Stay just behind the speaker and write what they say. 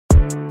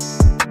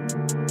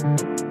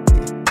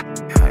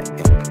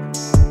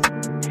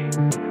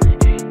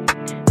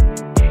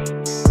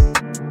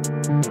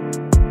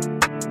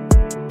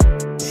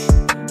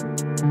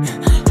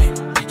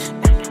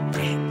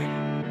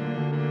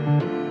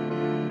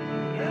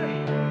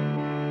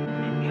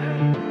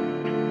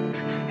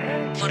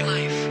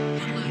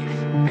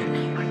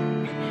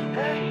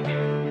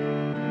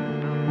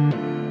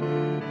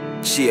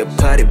She a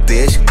party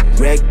bitch,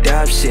 wrecked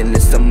up, shit in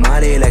some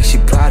money like she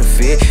proud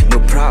of it. No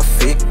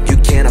profit, you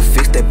cannot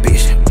fix that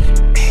bitch.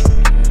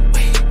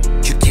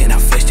 You cannot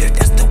fix it,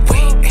 that's the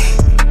way.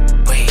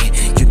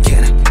 You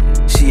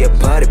cannot. She a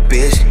party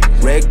bitch,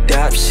 wrecked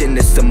up, shit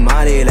in some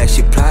money like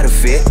she proud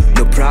of it.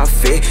 No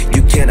profit,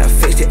 you cannot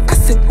fix it. I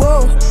said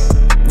whoa,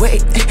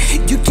 wait,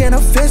 you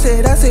cannot fix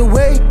it. I said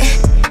wait,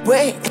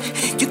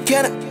 you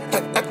cannot.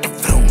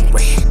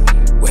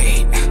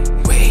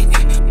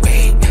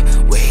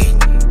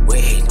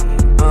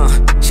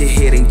 She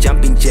hitting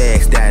jumping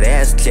jacks, that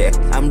ass clear.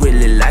 I'm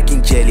really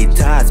liking jelly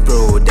tots,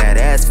 bro, that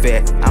ass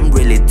fat. I'm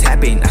really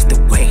tapping, that's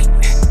the way.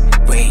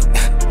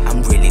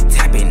 I'm really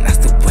tapping, that's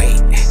the way.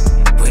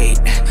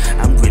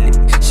 I'm really,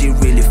 she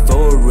really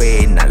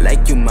foreign. Not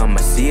like you,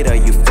 mamacita,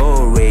 you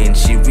foreign.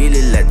 She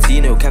really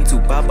Latino, come to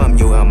Papa, I'm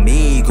your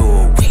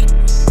amigo.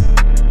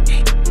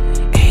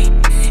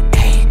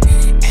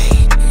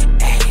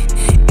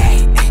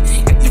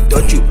 You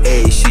thought you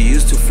ate, she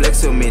used to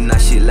flex on me. Now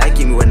she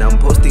liking me when I'm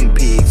posting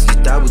pics. She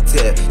double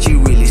tap, she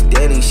really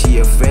standing, she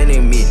a friend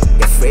of me,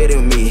 afraid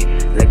of me.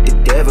 Like the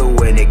devil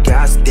when it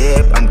got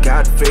stabbed, I'm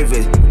God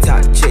favorite.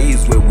 Top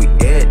chase where we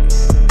at.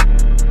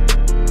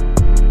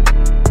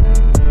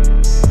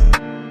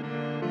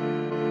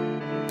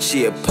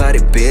 She a party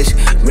bitch,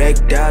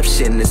 wrecked up,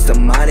 shit in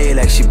some money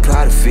like she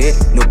proud of it.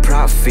 No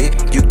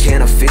profit, you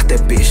cannot fix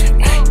that bitch.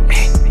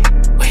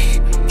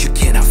 You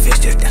cannot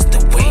fix it, that's the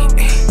way.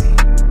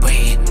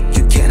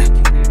 You cannot.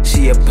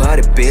 She a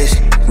party bitch,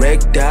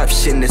 wrecked up,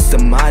 shit in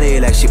some money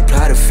like she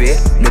proud of it.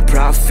 No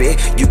profit,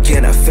 you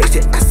cannot fix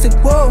it. I said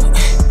whoa,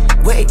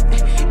 wait,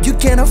 you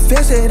cannot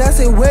fix it. I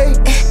said wait,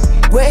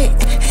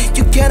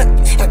 you cannot.